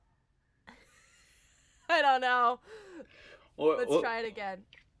I don't know. Let's Well, try it again.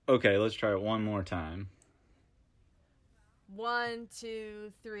 okay, let's try it one more time. 1,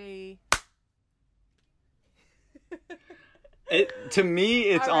 2, 3. To me,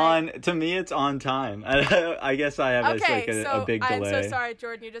 it's All right. on. To me, it's on time. I guess I have Okay, a big delay. I'm so sorry,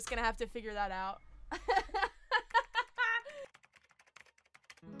 Jordan. You're just gonna have to figure that out.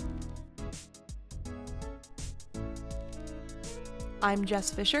 I'm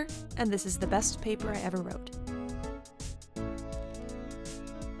Jess Fisher, and this is the best paper I ever wrote.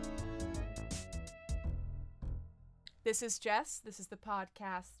 This is Jess. This is the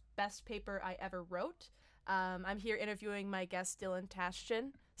podcast Best Paper I Ever Wrote. I'm here interviewing my guest, Dylan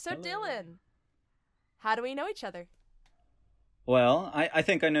Tashjian. So, Hello. Dylan, how do we know each other? Well, I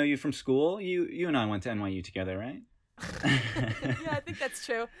think I know you from school. You and I went to NYU together, right? Yeah, I think that's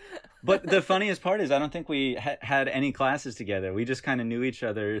true. But the funniest part is I don't think we had any classes together. We just kind of knew each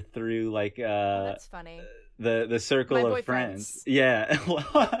other through like That's funny. the circle My of boyfriends. Friends. Yeah.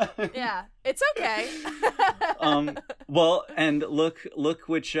 Yeah, it's okay. Well, and look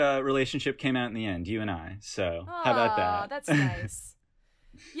which relationship came out in the end, you and I. So how about that? That's nice.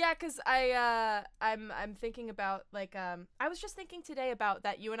 Yeah, because I'm thinking about like I was just thinking today about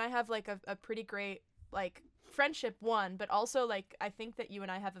that you and I have like a pretty great like friendship but also like I think that you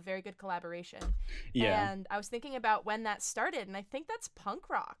and I have a very good collaboration. Yeah. And I was thinking about when that started, and I think that's punk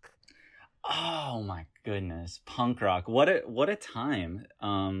rock. Oh my goodness, punk rock! What a time.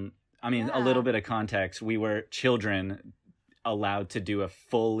 I mean, Yeah. a little bit of context. We were children allowed to do a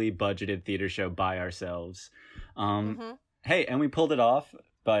fully budgeted theater show by ourselves. Hey, and we pulled it off,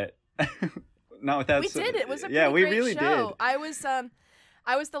 but not without. We did. It was a pretty we great really show. did.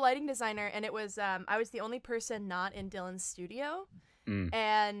 I was the lighting designer, and it was I was the only person not in Dylan's studio,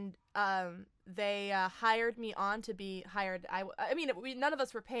 and they hired me on to be hired. I mean, none of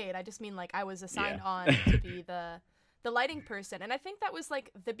us were paid. I just mean like I was assigned on to be the lighting person, and I think that was like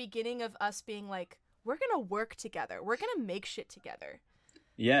the beginning of us being like, we're gonna work together. We're gonna make shit together.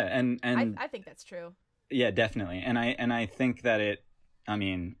 Yeah, and I think that's true. Yeah, definitely. And I think that it, I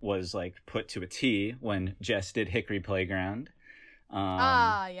mean, was like put to a T when Jess did Hickory Playground.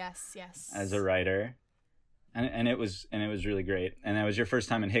 Yes. As a writer, and it was really great. And that was your first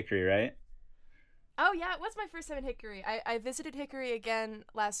time in Hickory, right? Oh yeah, it was my first time in Hickory. I visited Hickory again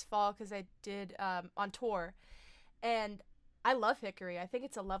last fall because I did on tour, and I love Hickory. I think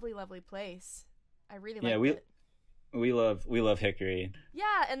it's a lovely, lovely place. I really like it. We love Hickory.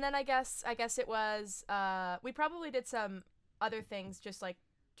 Yeah, and then I guess it was we probably did some other things, just like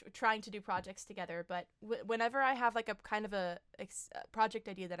trying to do projects together. But whenever I have like a kind of a project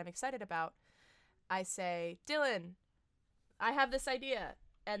idea that I'm excited about, I say, Dylan, I have this idea,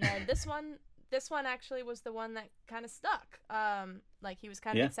 and then this one actually was the one that kind of stuck. Like he was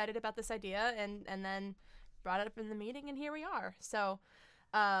kind of excited about this idea, and then brought it up in the meeting, and here we are. So,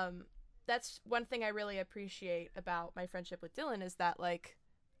 that's one thing I really appreciate about my friendship with Dylan is that like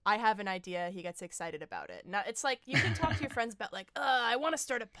I have an idea, he gets excited about it. Now it's like you can talk to your friends about like, I want to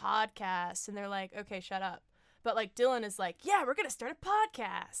start a podcast, and they're like, okay, shut up. But like Dylan is like, yeah, we're gonna start a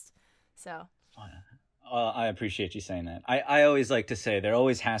podcast. So. I appreciate you saying that. I always like to say there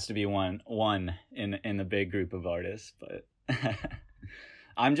always has to be one in the big group of artists, but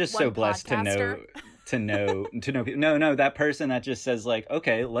I'm just so blessed podcaster? to know people. No, that person that just says like,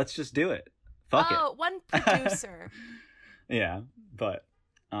 okay, let's just do it. Fuck it. Oh, one producer. Yeah, but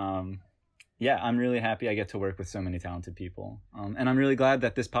yeah, I'm really happy I get to work with so many talented people, and I'm really glad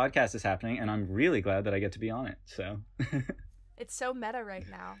that this podcast is happening, and I'm really glad that I get to be on it. So. It's so meta right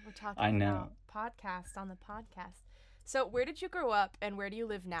now. We're talking about podcast on the podcast. So where did you grow up, and where do you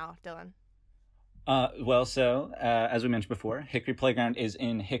live now, Dylan? Well, as we mentioned before, Hickory Playground is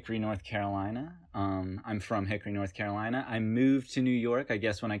in Hickory, North Carolina. I'm from Hickory, North Carolina. I moved to New York, I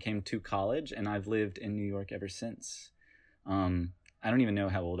guess, when I came to college, and I've lived in New York ever since. I don't even know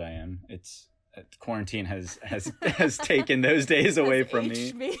how old I am. It's quarantine has taken those days away from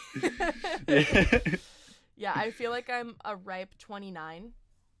me. Yeah, I feel like I'm a ripe 29,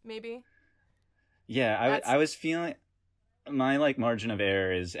 maybe. Yeah, I was feeling my like margin of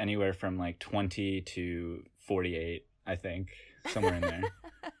error is anywhere from like 20 to 48, I think, somewhere in there.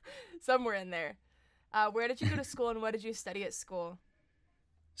 Somewhere in there. Where did you go to school, and what did you study at school?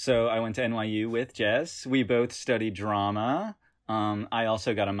 So I went to NYU with Jess. We both studied drama. I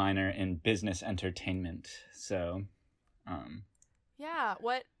also got a minor in business entertainment. So, yeah,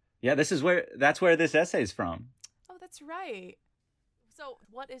 what? Yeah, that's where this essay is from. Oh, that's right. So,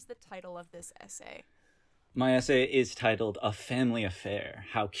 what is the title of this essay? My essay is titled A Family Affair: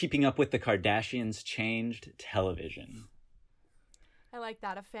 How Keeping Up with the Kardashians Changed Television. I like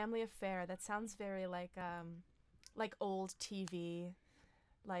that. A family affair. That sounds very like old TV.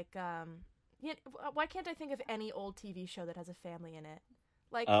 Like yeah, why can't I think of any old TV show that has a family in it?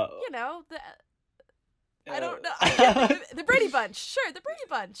 Like, Uh, the I don't know. I can't uh, think of the Brady Bunch. Sure, the Brady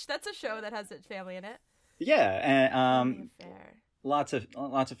Bunch. That's a show that has a family in it. yeah, and Family affair. lots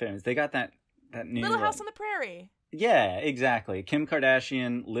of families. They got that new Little House on the Prairie. yeah, exactly. Kim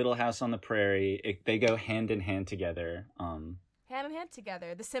Kardashian, Little House on the Prairie. They go hand in hand together. Hand in hand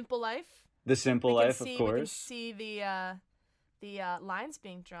together. The Simple Life. The Simple Life, of We can course. see the lines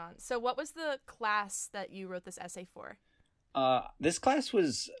being drawn. So, what was the class that you wrote this essay for? This class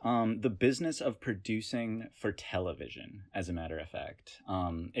was the business of producing for television, as a matter of fact.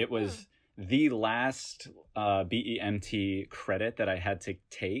 It was the last BEMT credit that I had to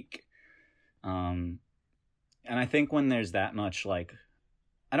take. And I think when there's that much, like,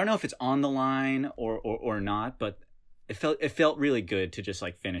 I don't know if it's on the line or not, but it felt really good to just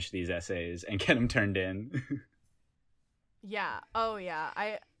like finish these essays and get them turned in. Yeah. Oh,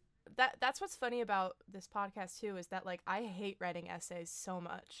 yeah. That's what's funny about this podcast too, is that like I hate writing essays so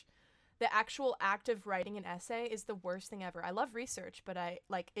much. The actual act of writing an essay is the worst thing ever. I love research, but I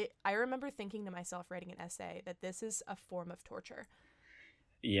remember thinking to myself writing an essay that this is a form of torture.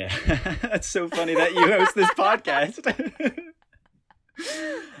 Yeah. That's so funny that you host this podcast.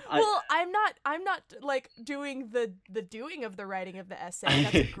 Well, I'm not like doing the doing of the writing of the essay.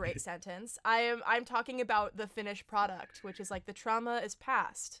 That's a great sentence. I'm talking about the finished product, which is like the trauma is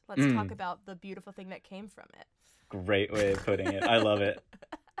past. Let's talk about the beautiful thing that came from it. Great way of putting it. I love it.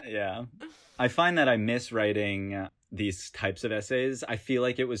 Yeah. I find that I miss writing these types of essays. I feel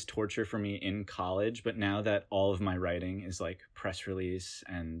like it was torture for me in college, but now that all of my writing is like press release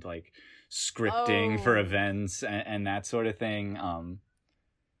and like scripting for events and that sort of thing,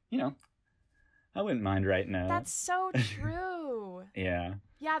 I wouldn't mind writing a... That's so true. Yeah.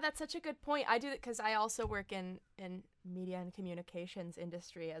 Yeah, that's such a good point. I do that because I also work in media and communications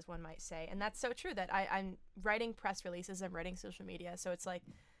industry, as one might say. And that's so true that I'm writing press releases, I'm writing social media. So it's like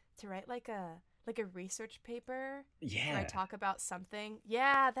to write like a research paper where I talk about something.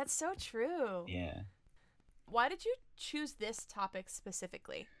 Yeah, that's so true. Yeah. Why did you choose this topic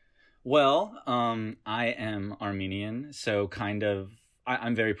specifically? Well, I am Armenian, so kind of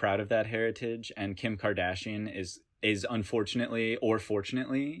I'm very proud of that heritage, and Kim Kardashian is unfortunately or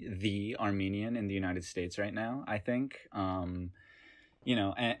fortunately the Armenian in the United States right now, I think. And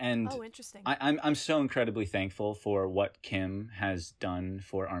oh, interesting. I'm so incredibly thankful for what Kim has done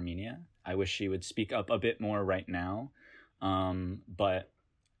for Armenia. I wish she would speak up a bit more right now. But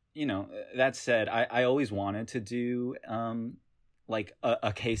that said, I always wanted to do like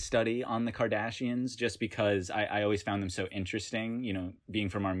a case study on the Kardashians, just because I always found them so interesting, being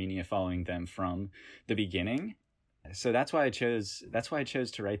from Armenia, following them from the beginning. So that's why I chose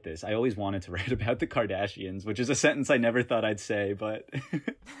to write this. I always wanted to write about the Kardashians, which is a sentence I never thought I'd say, but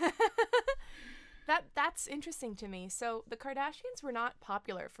That's interesting to me. So the Kardashians were not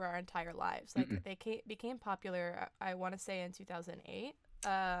popular for our entire lives. Like they became popular, I want to say, in 2008.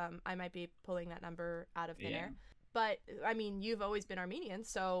 I might be pulling that number out of thin air. But, I mean, you've always been Armenian,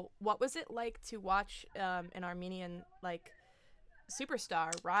 so what was it like to watch an Armenian, like,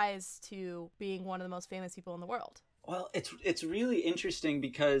 superstar rise to being one of the most famous people in the world? Well, it's really interesting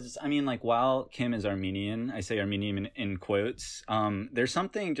because, I mean, like, while Kim is Armenian, I say Armenian in quotes, there's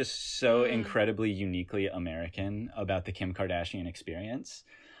something just so incredibly uniquely American about the Kim Kardashian experience.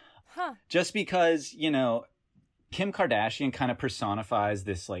 Huh. Just because, Kim Kardashian kind of personifies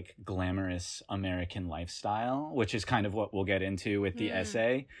this like glamorous American lifestyle, which is kind of what we'll get into with the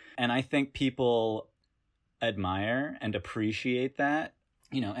essay. And I think people admire and appreciate that,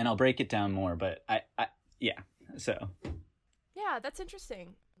 and I'll break it down more, but so. Yeah, that's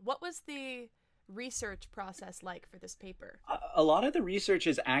interesting. What was the research process like for this paper? A lot of the research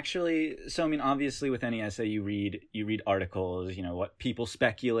is actually, so I mean, obviously with any essay you read articles, what people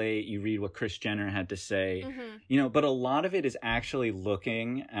speculate, you read what Kris Jenner had to say, but a lot of it is actually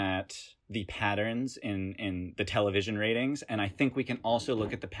looking at the patterns in the television ratings. And I think we can also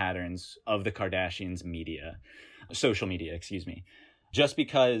look at the patterns of the Kardashians' social media, just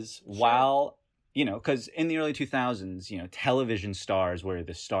because while because in the early 2000s, television stars were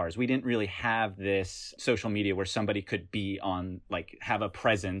the stars. We didn't really have this social media where somebody could be on, like, have a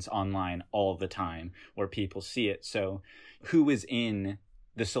presence online all the time where people see it. So who was in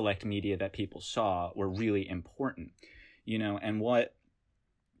the select media that people saw were really important, and what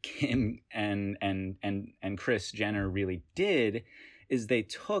Kim and Kris Jenner really did is they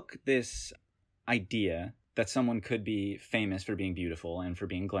took this idea that someone could be famous for being beautiful and for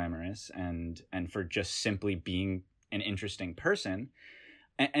being glamorous and for just simply being an interesting person,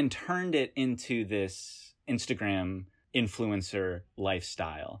 and turned it into this Instagram influencer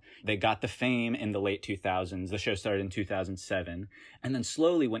lifestyle. They got the fame in the late 2000s. The show started in 2007. And then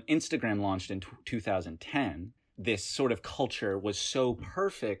slowly, when Instagram launched in 2010, this sort of culture was so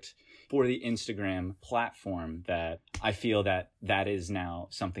perfect for the Instagram platform that I feel that that is now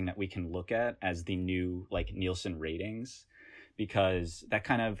something that we can look at as the new like Nielsen ratings, because that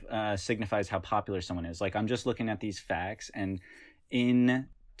kind of signifies how popular someone is. Like, I'm just looking at these facts, and in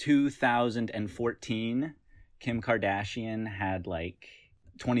 2014, Kim Kardashian had like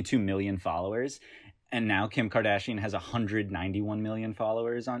 22 million followers, and now Kim Kardashian has 191 million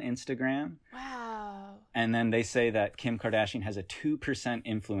followers on Instagram. Wow. And then they say that Kim Kardashian has a 2%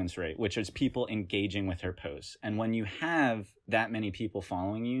 influence rate, which is people engaging with her posts. And when you have that many people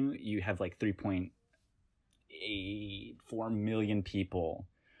following you, you have like 3.84 million people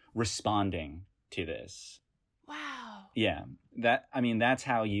responding to this. Wow. Yeah, that's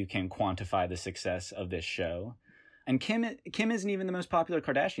how you can quantify the success of this show. And Kim isn't even the most popular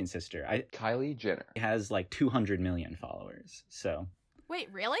Kardashian sister. Kylie Jenner has like 200 million followers. So Wait,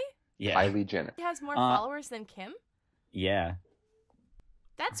 really? yeah, Kylie Jenner He has more followers than Kim? yeah,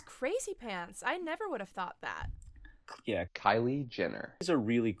 That's crazy pants. I never would have thought that. yeah. Kylie Jenner It's a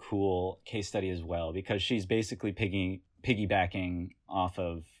really cool case study as well, because she's basically piggybacking off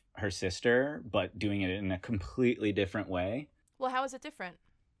of her sister, but doing it in a completely different way. Well, how is it different?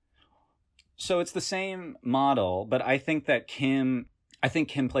 So it's the same model, but I think Kim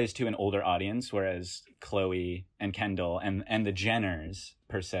plays to an older audience, whereas Khloe and Kendall and the Jenners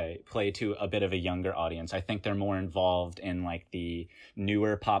per se play to a bit of a younger audience. I think they're more involved in like the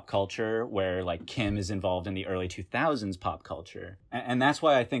newer pop culture, where like Kim is involved in the early 2000s pop culture. And that's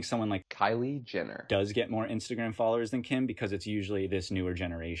why I think someone like Kylie Jenner does get more Instagram followers than Kim, because it's usually this newer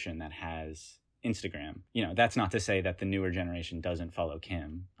generation that has Instagram. You know, that's not to say that the newer generation doesn't follow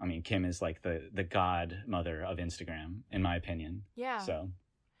Kim. I mean, Kim is like the godmother of Instagram, in my opinion. Yeah. So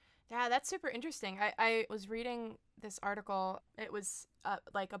Yeah, that's super interesting. I was reading this article. It was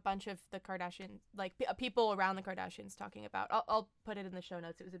like a bunch of the Kardashian, like people around the Kardashians talking about. I'll put it in the show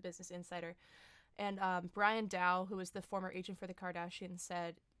notes. It was a Business Insider. And Brian Dow, who was the former agent for the Kardashians,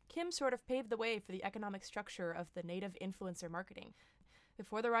 said, Kim sort of paved the way for the economic structure of the native influencer marketing.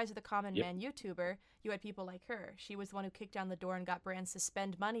 Before the rise of the common man YouTuber, you had people like her. She was the one who kicked down the door and got brands to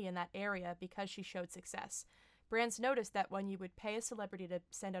spend money in that area because she showed success. Brands noticed that when you would pay a celebrity to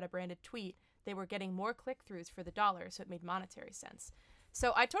send out a branded tweet, they were getting more click-throughs for the dollar, so it made monetary sense.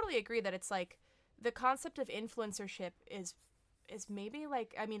 So I totally agree that it's like the concept of influencership is maybe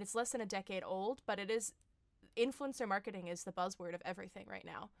like, I mean, it's less than a decade old, but it is, influencer marketing is the buzzword of everything right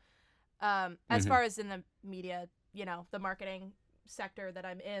now. As far as in the media, you know, the marketing sector that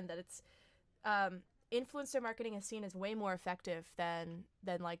I'm in, that it's influencer marketing is seen as way more effective than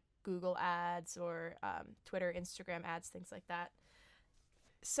like Google ads or Twitter, Instagram ads, things like that.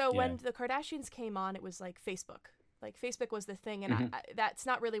 So when the Kardashians came on, it was like Facebook. Like Facebook was the thing, and that's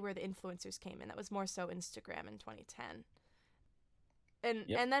not really where the influencers came in. That was more so Instagram in 2010.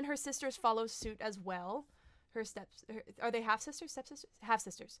 And then her sisters follow suit as well. Are they half sisters? Stepsisters? Half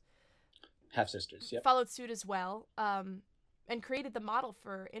sisters. half sisters. Yep. Followed suit as well. And created the model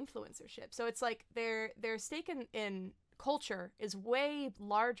for influencership. So it's like their stake in culture is way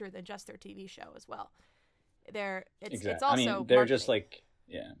larger than just their TV show as well. It's also I mean, they're marketing. just like,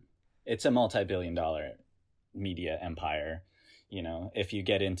 it's a multi-billion-dollar media empire. You know, if you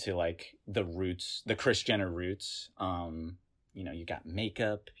get into like the roots, the Kris Jenner roots, you got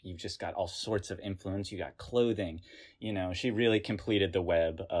makeup, you've just got all sorts of influence, you got clothing, she really completed the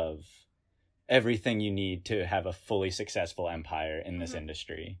web of everything you need to have a fully successful empire in this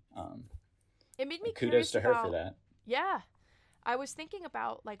industry. It made me kudos to her about, for that. Yeah. I was thinking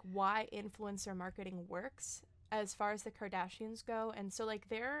about like why influencer marketing works as far as the Kardashians go. And so like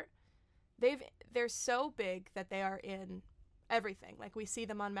they're so big that they are in everything. Like we see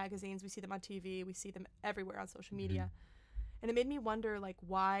them on magazines, we see them on TV, we see them everywhere on social media. And it made me wonder like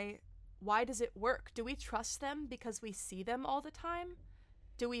why does it work? Do we trust them because we see them all the time?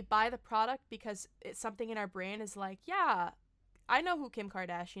 Do we buy the product because it's something in our brain is like, yeah, I know who Kim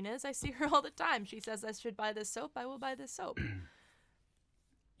Kardashian is. I see her all the time. She says I should buy this soap. I will buy this soap.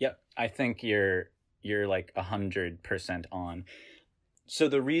 Yep. I think you're like 100% on. So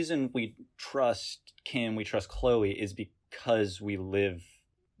the reason we trust Kim, we trust Khloe is because we're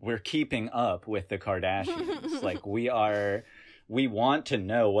keeping up with the Kardashians. Like we want to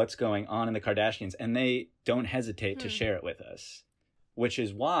know what's going on in the Kardashians, and they don't hesitate to share it with us. Which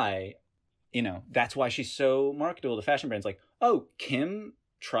is why, that's why she's so marketable to fashion brands. Like, oh, Kim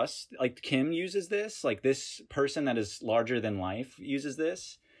trust, like Kim uses this, like this person that is larger than life uses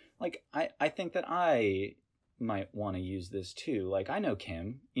this, like I think that I might want to use this too. Like I know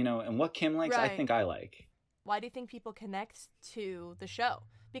Kim, you know, and what Kim likes, I Right. think I like. Why do you think people connect to the show?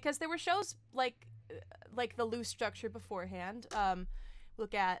 Because there were shows like the loose structure beforehand.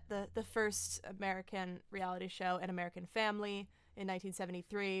 Look at the first American reality show, An American Family, in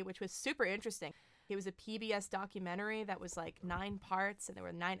 1973, which was super interesting. It was a PBS documentary that was like 9 parts, and there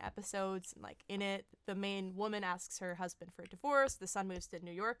were 9 episodes. And like in it, the main woman asks her husband for a divorce. The son moves to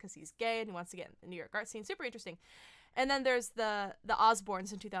New York because he's gay and he wants to get in the New York art scene. Super interesting. And then there's the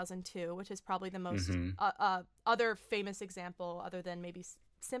Osbournes in 2002, which is probably the most other famous example, other than maybe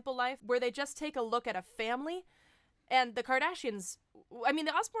Simple Life, where they just take a look at a family. And the Kardashians, I mean,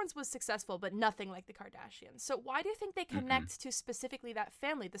 the Osbournes was successful, but nothing like the Kardashians. So why do you think they connect to specifically that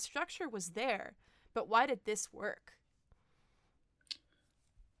family? The structure was there, but why did this work?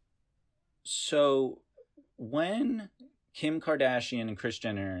 So when Kim Kardashian and Kris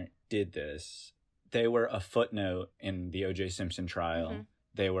Jenner did this, they were a footnote in the O.J. Simpson trial.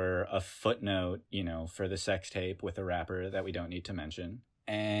 They were a footnote, you know, for the sex tape with a rapper that we don't need to mention.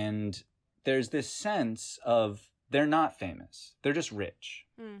 And there's this sense of they're not famous. They're just rich.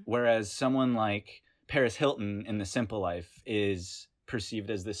 Whereas someone like Paris Hilton in The Simple Life is perceived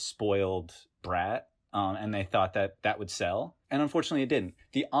as this spoiled brat. And they thought that that would sell. And unfortunately, it didn't.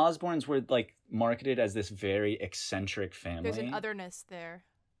 The Osbournes were like marketed as this very eccentric family. There's an otherness there.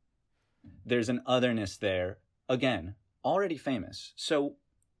 There's an otherness there. Again, already famous. So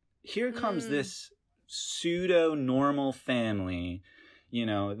here comes this pseudo-normal family. You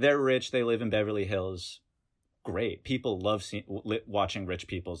know, they're rich. They live in Beverly Hills. Great. People love watching rich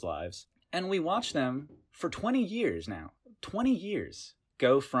people's lives. And we watch them for 20 years now. 20 years.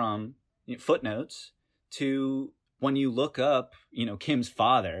 Go from footnotes to when you look up, you know, Kim's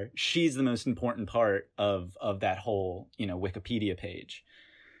father, she's the most important part of that whole, you know, Wikipedia page.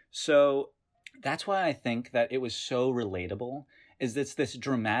 So that's why I think that it was so relatable, is it's this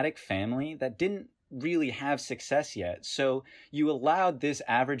dramatic family that didn't really have success yet. So you allowed this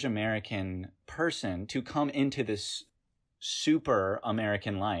average American person to come into this super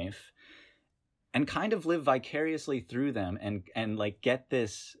American life and kind of live vicariously through them and like get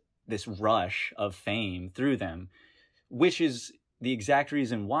this rush of fame through them, which is the exact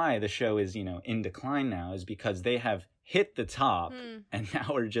reason why the show is, you know, in decline now, is because they have hit the top and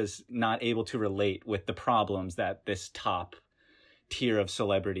now are just not able to relate with the problems that this top tier of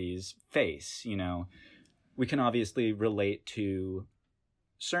celebrities face. You know, we can obviously relate to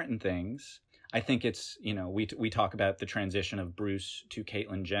certain things. I think it's, you know, we talk about the transition of Bruce to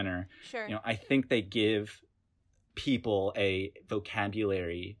Caitlyn Jenner. Sure. You know, I think they give people a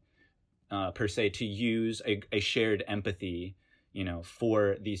vocabulary per se to use a shared empathy, you know,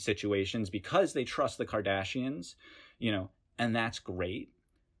 for these situations because they trust the Kardashians, you know, and that's great.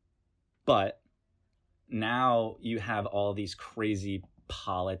 But now you have all these crazy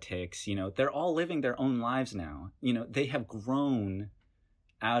politics, you know, they're all living their own lives now. You know, they have grown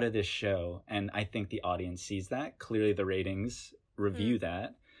out of this show, and I think the audience sees that. Clearly the ratings review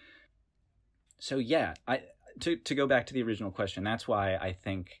that. So yeah, to go back to the original question, that's why I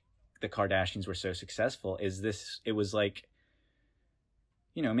think the Kardashians were so successful. It was like,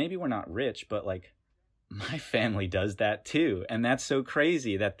 you know, maybe we're not rich, but like my family does that too. And that's so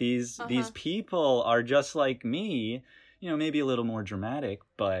crazy that these people are just like me, you know, maybe a little more dramatic,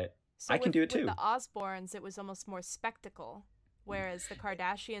 but So I can do it too. With the Osbournes, it was almost more spectacle, whereas the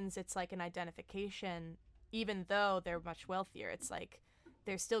Kardashians, it's like an identification, even though they're much wealthier. It's like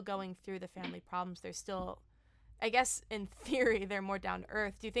they're still going through the family problems. They're still, I guess, in theory, they're more down to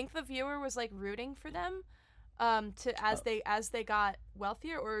earth. Do you think the viewer was like rooting for them as they got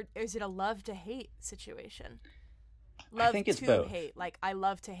wealthier, or is it a love to hate situation? Love I think it's to both. hate, like I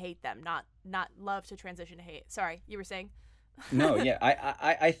love to hate them, not love to transition to hate. Sorry, you were saying? No, yeah,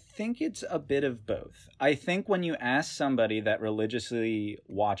 I think it's a bit of both. I think when you ask somebody that religiously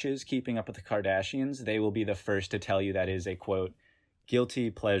watches Keeping Up with the Kardashians, they will be the first to tell you that is a, quote,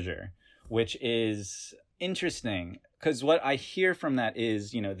 guilty pleasure, which is interesting because what I hear from that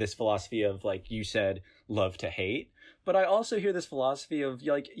is, you know, this philosophy of, like you said, love to hate. But I also hear this philosophy of,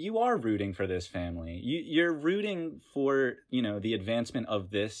 like, you are rooting for this family. You're rooting for, you know, the advancement of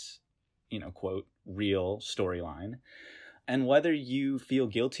this, you know, quote, real storyline. And whether you feel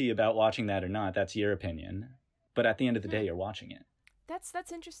guilty about watching that or not, that's your opinion. But at the end of the day, you're watching it.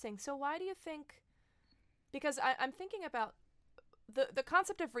 That's interesting. So why do you think, because I'm thinking about the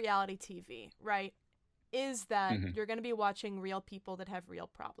concept of reality TV, right, is that you're going to be watching real people that have real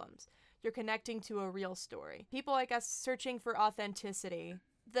problems. You're connecting to a real story. People, I guess, searching for authenticity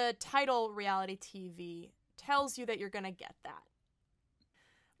the title reality TV tells you that you're going to get that.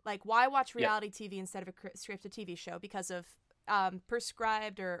 Like, why watch reality TV instead of a scripted TV show? Because of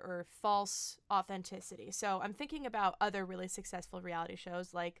prescribed or false authenticity. So I'm thinking about other really successful reality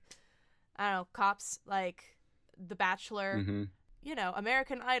shows like, I don't know, Cops, like The Bachelor, you know,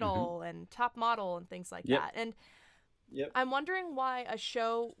 American Idol and Top Model and things like that. And I'm wondering why a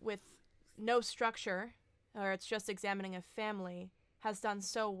show with no structure, or it's just examining a family, has done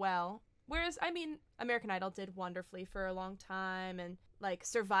so well. Whereas, I mean, American Idol did wonderfully for a long time, and like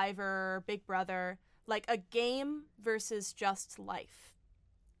Survivor, Big Brother, like a game versus just life.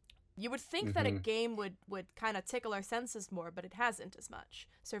 You would think that a game would kind of tickle our senses more, but it hasn't as much.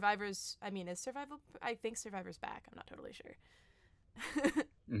 Survivor's, I mean, is Survival? I think Survivor's back. I'm not totally sure.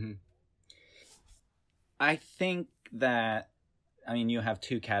 I think that, I mean, you have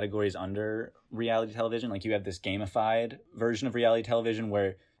two categories under reality television. Like, you have this gamified version of reality television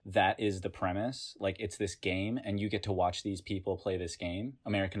where that is the premise. Like, it's this game and you get to watch these people play this game.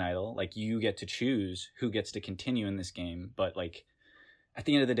 American Idol, like, you get to choose who gets to continue in this game. But, like, at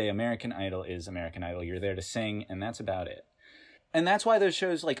the end of the day, American Idol is American Idol. You're there to sing, and that's about it. And that's why those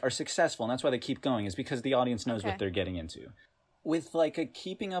shows, like, are successful, and that's why they keep going, is because the audience knows what they're getting into. With, like, a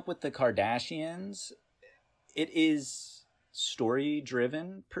Keeping Up with the Kardashians, it is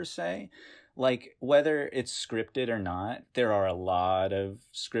story-driven, per se. Like, whether it's scripted or not, there are a lot of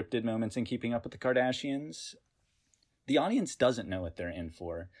scripted moments in Keeping Up with the Kardashians. The audience doesn't know what they're in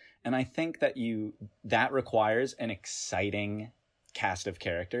for. And I think that requires an exciting cast of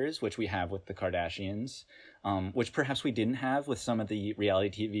characters, which we have with the Kardashians, which perhaps we didn't have with some of the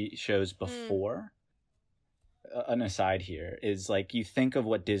reality TV shows before. An aside here is, like, you think of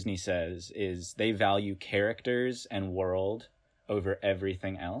what Disney says is they value characters and world over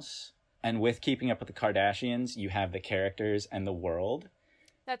everything else. And with Keeping Up with the Kardashians, you have the characters and the world.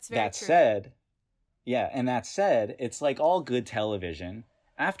 That's very that true. That said, it's like all good television.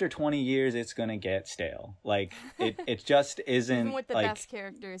 After 20 years, it's going to get stale. Like, it just isn't. Even with the like, best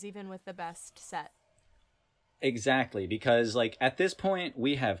characters, even with the best set. Exactly, because, like, at this point,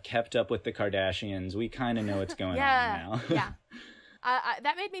 we have kept up with the Kardashians. We kind of know what's going on now.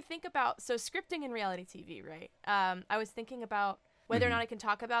 That made me think about, so scripting in reality TV, right? I was thinking about whether or not I can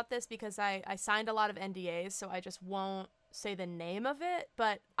talk about this because I signed a lot of NDAs, so I just won't say the name of it.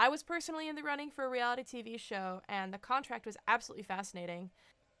 But I was personally in the running for a reality TV show, and the contract was absolutely fascinating.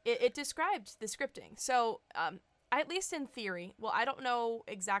 It described the scripting. So, at least in theory, well, I don't know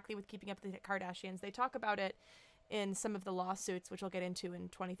exactly with Keeping Up with the Kardashians. They talk about it in some of the lawsuits, which we'll get into in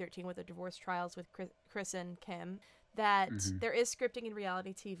 2013 with the divorce trials with Chris and Kim, that there is scripting in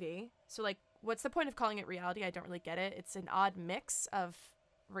reality TV. So, like, what's the point of calling it reality? I don't really get it. It's an odd mix of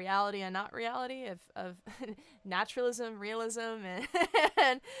reality and not reality, of naturalism, realism,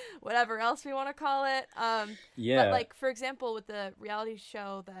 and whatever else we want to call it. But, like, for example, with the reality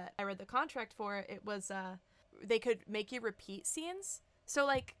show that I read the contract for, it was they could make you repeat scenes. So,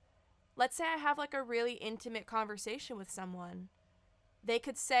 like, let's say I have, like, a really intimate conversation with someone. They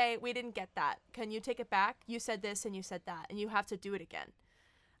could say, we didn't get that. Can you take it back? You said this and you said that, and you have to do it again.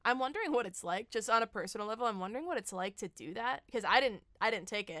 I'm wondering what it's like, just on a personal level. I'm wondering what it's like to do that, because I didn't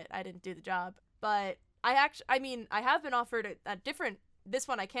take it. I didn't do the job. But I have been offered a different, this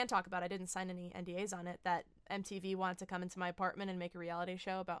one I can talk about. I didn't sign any NDAs on it, that MTV wanted to come into my apartment and make a reality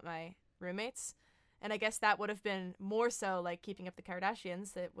show about my roommates. And I guess that would have been more so like Keeping Up the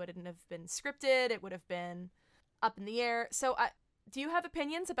Kardashians. It wouldn't have been scripted. It would have been up in the air. So do you have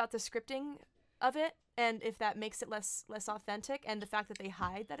opinions about the scripting of it, and if that makes it less authentic, and the fact that they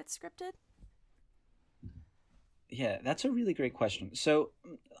hide that it's scripted? Yeah, that's a really great question. So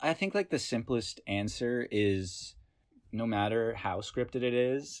I think, like, the simplest answer is, no matter how scripted it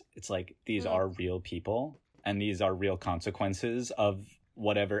is, it's like, these are real people, and these are real consequences of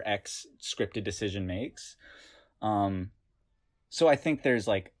whatever X scripted decision makes. So I think there's,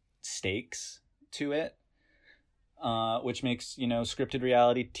 like, stakes to it, which makes, scripted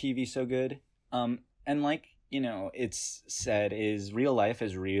reality TV so good. And, like, it's said, is real life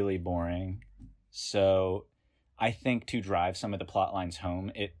is really boring. So I think to drive some of the plot lines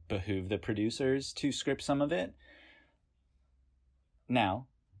home, it behooved the producers to script some of it. Now,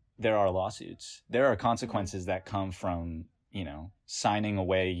 there are lawsuits. There are consequences that come from, signing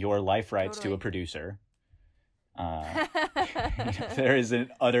away your life rights to a producer. There is an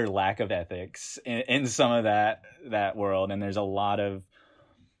utter lack of ethics in some of that world, and there's a lot of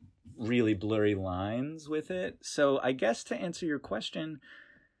really blurry lines with it. So I guess to answer your question,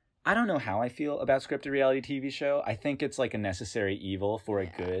 I don't know how I feel about scripted reality TV show. I think it's like a necessary evil for a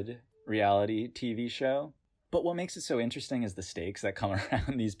good reality TV show. But what makes it so interesting is the stakes that come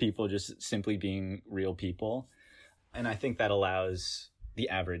around these people just simply being real people. And I think that allows the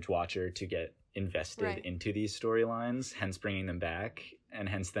average watcher to get invested into these storylines, hence bringing them back, and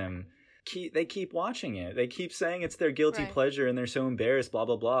hence they keep watching it. They keep saying it's their guilty pleasure and they're so embarrassed, blah,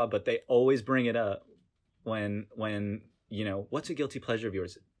 blah, blah. But they always bring it up when what's a guilty pleasure of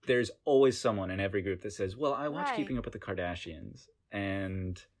yours? There's always someone in every group that says, well, I watch Keeping Up with the Kardashians.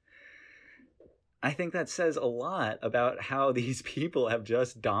 And I think that says a lot about how these people have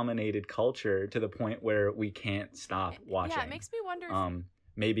just dominated culture to the point where we can't stop watching. Yeah, it makes me wonder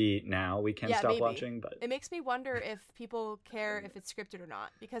maybe now we can stop watching, but it makes me wonder if people care if it's scripted or not,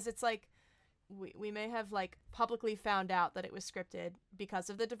 because it's like we may have like publicly found out that it was scripted because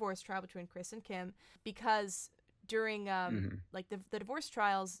of the divorce trial between Kris and Kim, because during like the divorce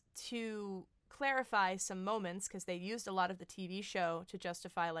trials, to clarify some moments, because they used a lot of the TV show to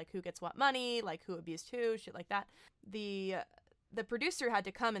justify like who gets what money, like who abused who, shit like that. The producer had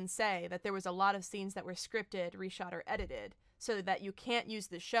to come and say that there was a lot of scenes that were scripted, reshot, or edited, so that you can't use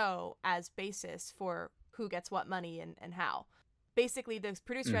the show as basis for who gets what money and how. Basically, the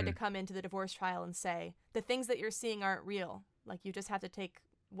producer had to come into the divorce trial and say, the things that you're seeing aren't real. Like, you just have to take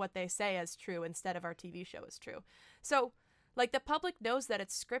what they say as true instead of our TV show as true. So, like, the public knows that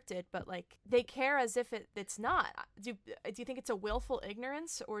it's scripted, but, like, they care as if it's not. Do you think it's a willful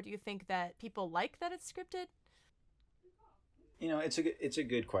ignorance, or do you think that people like that it's scripted? It's a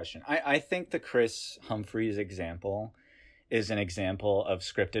good question. I think the Kris Humphries example is an example of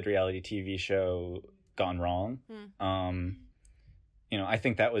scripted reality TV show gone wrong. I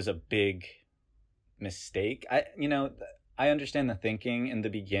think that was a big mistake. I understand the thinking in the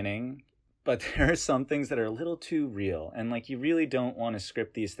beginning, but there are some things that are a little too real. And like, you really don't want to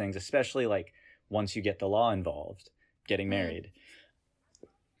script these things, especially like once you get the law involved, getting married.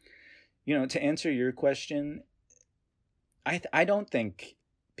 To answer your question, I don't think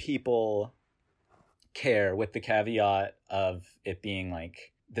people care, with the caveat of it being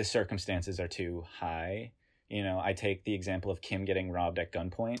like the circumstances are too high. I take the example of Kim getting robbed at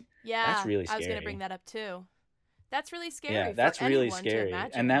gunpoint. Yeah, that's really scary. I was going to bring that up too. That's really scary. Yeah, that's for really anyone scary, to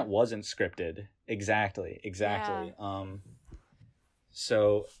imagine. and that wasn't scripted. Exactly. Yeah.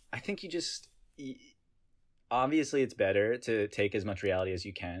 So I think obviously it's better to take as much reality as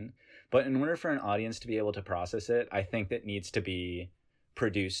you can, but in order for an audience to be able to process it, I think that needs to be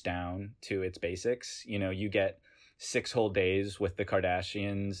produced down to its basics. You get 6 whole days with the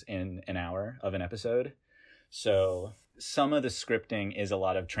Kardashians in an hour of an episode. So some of the scripting is a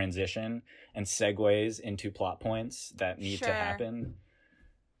lot of transition and segues into plot points that need to happen.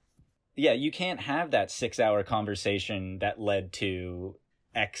 Yeah, you can't have that 6-hour conversation that led to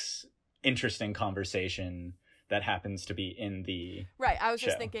X interesting conversation that happens to be in the I was show.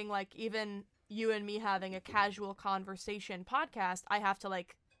 Just thinking, like, even you and me having a casual conversation podcast, I have to,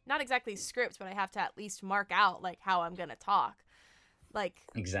 like, not exactly script, but I have to at least mark out, like, how I'm gonna talk. Like,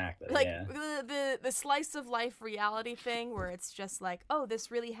 exactly, like, yeah. the slice of life reality thing where it's just like, oh, this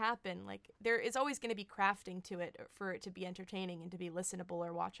really happened. Like, there is always going to be crafting to it for it to be entertaining and to be listenable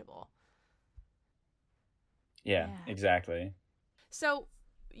or watchable. Yeah, exactly. So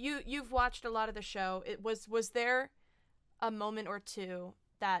you've watched a lot of the show. Was there a moment or two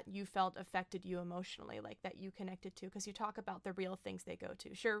that you felt affected you emotionally, like that you connected to? Because you talk about the real things they go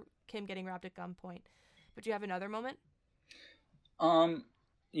to. Sure, Kim getting robbed at gunpoint, but do you have another moment?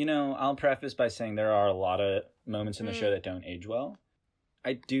 I'll preface by saying there are a lot of moments in the show that don't age well.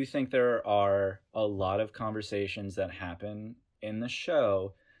 I do think there are a lot of conversations that happen in the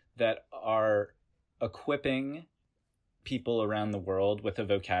show that are equipping people around the world with a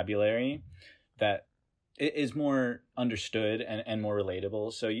vocabulary that is more understood and more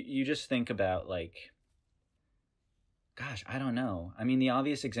relatable. So you just think about, like, gosh, I don't know. I mean, the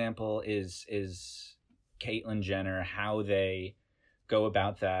obvious example is Caitlyn Jenner, how they go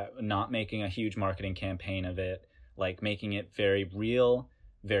about that, not making a huge marketing campaign of it, like making it very real,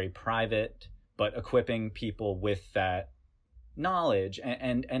 very private, but equipping people with that knowledge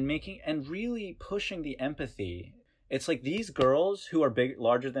and making and really pushing the empathy. It's like these girls who are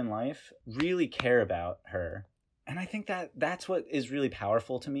larger than life really care about her. And I think that's what is really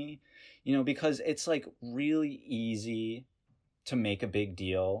powerful to me, because it's like really easy to make a big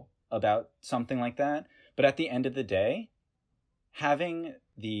deal about something like that. But at the end of the day, having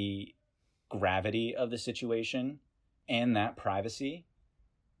the gravity of the situation and that privacy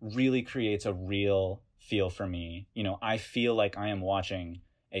really creates a real feel for me. I feel like I am watching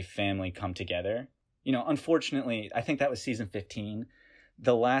a family come together. Unfortunately, I think that was season 15.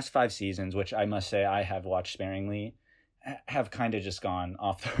 The last 5 seasons, which I must say I have watched sparingly, have kind of just gone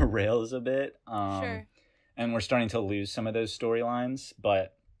off the rails a bit. Sure. and we're starting to lose some of those storylines.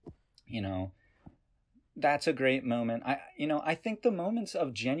 But you know, that's a great moment. I think the moments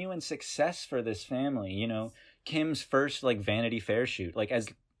of genuine success for this family, Kim's first like Vanity Fair shoot, like as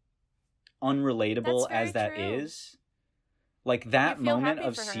unrelatable as that is, like that moment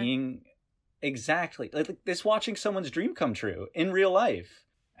of seeing exactly like this, watching someone's dream come true in real life.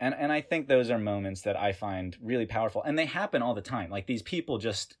 And I think those are moments that I find really powerful, and they happen all the time. Like these people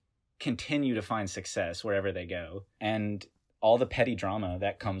just continue to find success wherever they go, and all the petty drama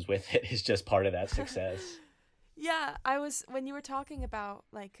that comes with it is just part of that success. Yeah, when you were talking about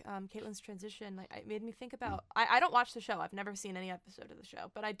like Caitlin's transition, like it made me think about, I don't watch the show. I've never seen any episode of the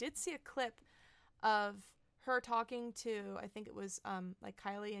show, but I did see a clip of her talking to, I think it was like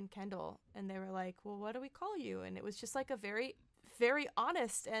Kylie and Kendall, and they were like, well, what do we call you? And it was just like a very, very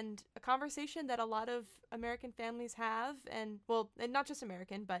honest and a conversation that a lot of American families have, and not just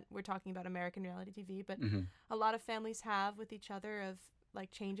American, but we're talking about American reality TV, but a lot of families have with each other of like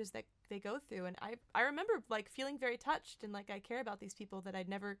changes that they go through. And I remember like feeling very touched, and like I care about these people that I'd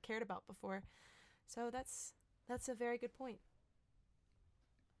never cared about before. So that's a very good point.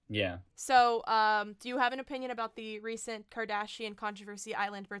 Yeah. So do you have an opinion about the recent Kardashian controversy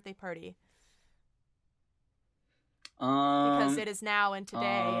island birthday party? Because it is now and today,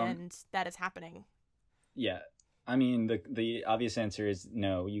 and that is happening. Yeah. I mean, the obvious answer is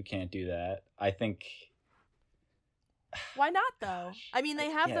no, you can't do that. I think... Why not, though? I mean, they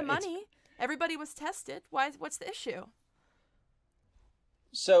have the money. Everybody was tested. What's the issue?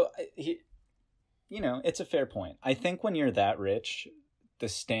 So, it's a fair point. I think when you're that rich, the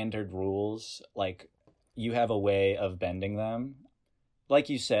standard rules, like, you have a way of bending them. Like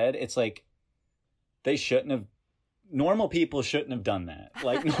you said, it's like, normal people shouldn't have done that.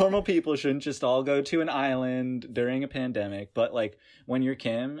 Like, normal people shouldn't just all go to an island during a pandemic. But, like, when you're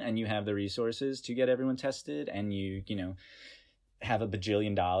Kim and you have the resources to get everyone tested, and you have $1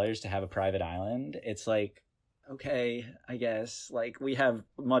 bajillion to have a private island, it's like, okay, I guess. Like, we have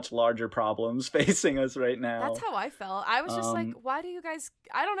much larger problems facing us right now. That's how I felt. I was just like, why do you guys...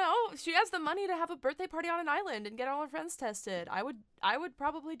 I don't know. She has the money to have a birthday party on an island and get all her friends tested. I would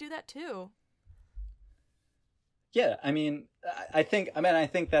probably do that, too. Yeah, I think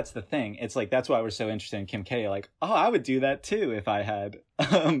that's the thing. It's like, that's why we're so interested in Kim K. Like, oh, I would do that too if I had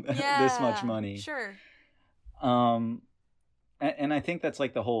this much money. Sure. And I think that's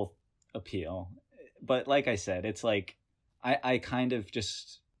like the whole appeal. But like I said, it's like, I kind of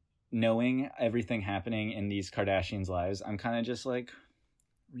just, knowing everything happening in these Kardashians' lives, I'm kind of just like,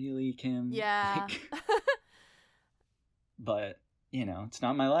 really, Kim? Yeah. Like, but, it's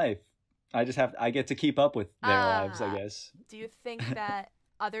not my life. I get to keep up with their lives, I guess. Do you think that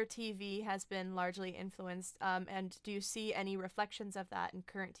other TV has been largely influenced, and do you see any reflections of that in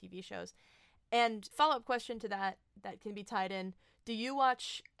current TV shows? And follow-up question to that can be tied in, do you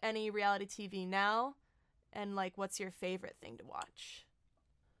watch any reality TV now? And, like, what's your favorite thing to watch?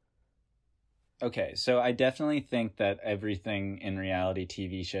 Okay, so I definitely think that everything in reality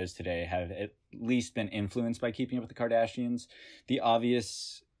TV shows today have at least been influenced by Keeping Up with the Kardashians. The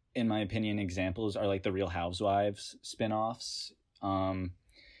obvious, in my opinion, examples are like the Real Housewives spinoffs.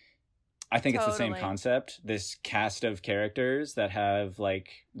 I think it's the same concept. This cast of characters that have like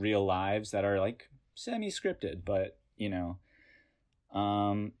real lives that are like semi-scripted, but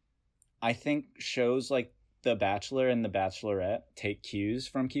I think shows like The Bachelor and The Bachelorette take cues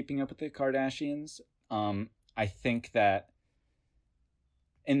from Keeping Up with the Kardashians. I think that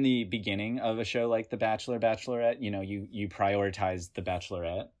in the beginning of a show like The Bachelor, Bachelorette, you prioritize The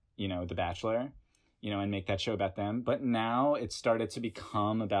Bachelorette, The Bachelor, and make that show about them. But now it's started to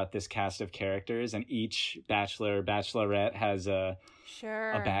become about this cast of characters, and each Bachelor, Bachelorette has a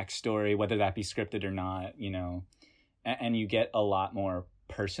backstory, whether that be scripted or not, and you get a lot more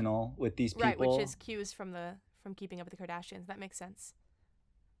personal with these people. Right, which is cues from Keeping Up with the Kardashians. That makes sense.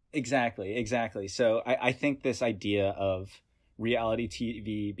 Exactly. So I think this idea of reality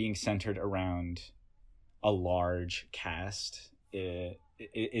TV being centered around a large cast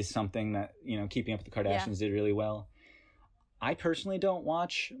is something that, Keeping Up with the Kardashians did really well. I personally don't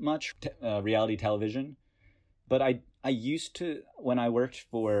watch much reality television, but I used to, when I worked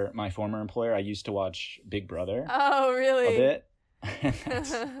for my former employer, I used to watch Big Brother. Oh, really? A bit.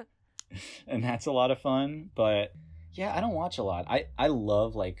 And that's a lot of fun, but yeah, I don't watch a lot. I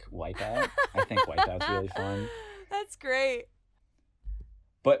love like Wipeout. I think Wipeout's really fun. That's great.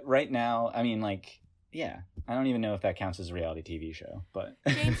 But right now, I don't even know if that counts as a reality TV show, but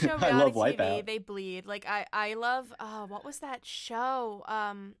game show reality I love TV, Wipeout. they bleed. Like I love what was that show?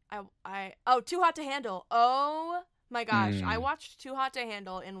 Too Hot to Handle. Oh my gosh. I watched Too Hot to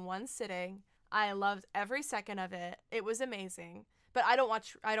Handle in one sitting. I loved every second of it. It was amazing. But I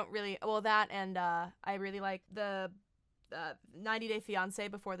don't really, well, that and I really like the 90 Day Fiancé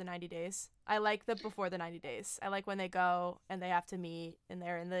before the 90 days. I like the before the 90 days. I like when they go and they have to meet and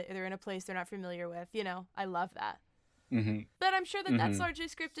they're in a place they're not familiar with. You know, I love that. Mm-hmm. But I'm sure that that's largely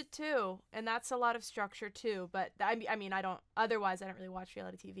scripted too, and that's a lot of structure too. But I mean, I don't really watch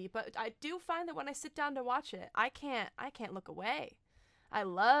reality TV. But I do find that when I sit down to watch it, I can't look away. I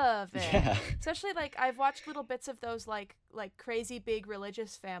love it. Yeah. Especially like I've watched little bits of those like crazy big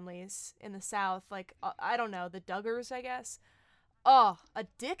religious families in the South, like I don't know, the Duggars, I guess. Oh,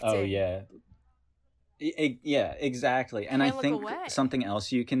 addicting. Oh yeah. Yeah, exactly. And I think something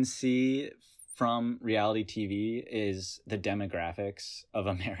else you can see from reality TV is the demographics of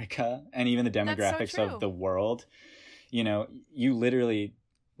America and even the demographics of the world. You know, you literally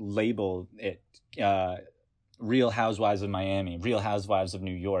label it Real Housewives of Miami, Real Housewives of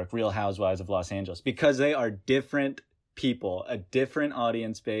New York, Real Housewives of Los Angeles, because they are different people, a different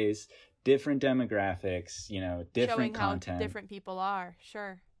audience base, different demographics, you know, different content. How different people are,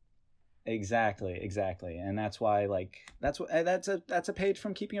 sure. Exactly. And that's why, like, that's a page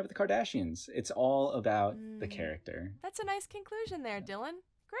from Keeping Up with the Kardashians. It's all about the character. That's a nice conclusion there, Dylan.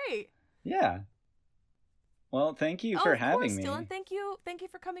 Great. Yeah. Well, thank you for having me. Dylan, thank you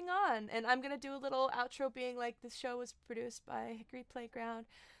for coming on. And I'm gonna do a little outro, being like, this show was produced by Hickory Playground.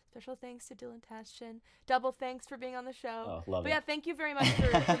 Special thanks to Dylan Taschin. Double thanks for being on the show. Oh, love it. Yeah, thank you very much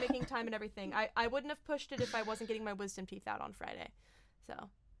for making time and everything. I wouldn't have pushed it if I wasn't getting my wisdom teeth out on Friday. So.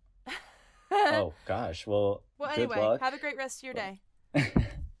 Oh gosh. Well anyway, good luck. Have a great rest of your day.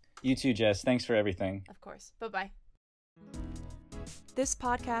 You too, Jess. Thanks for everything. Of course. Bye-bye. This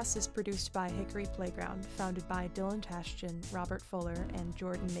podcast is produced by Hickory Playground, founded by Dylan Taschin, Robert Fuller, and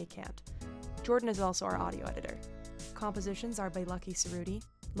Jordan Maycant. Jordan is also our audio editor. Compositions are by Lucky Cerruti.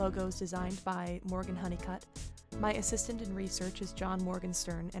 Logos designed by Morgan Honeycutt. My assistant in research is John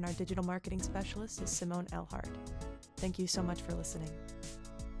Morgenstern, and our digital marketing specialist is Simone Elhart. Thank you so much for listening.